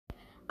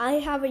I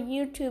have a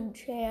YouTube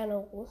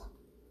channel.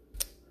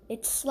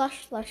 It's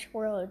Slush Slush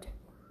World.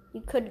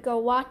 You could go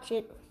watch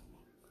it.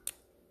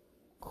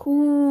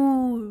 Cool.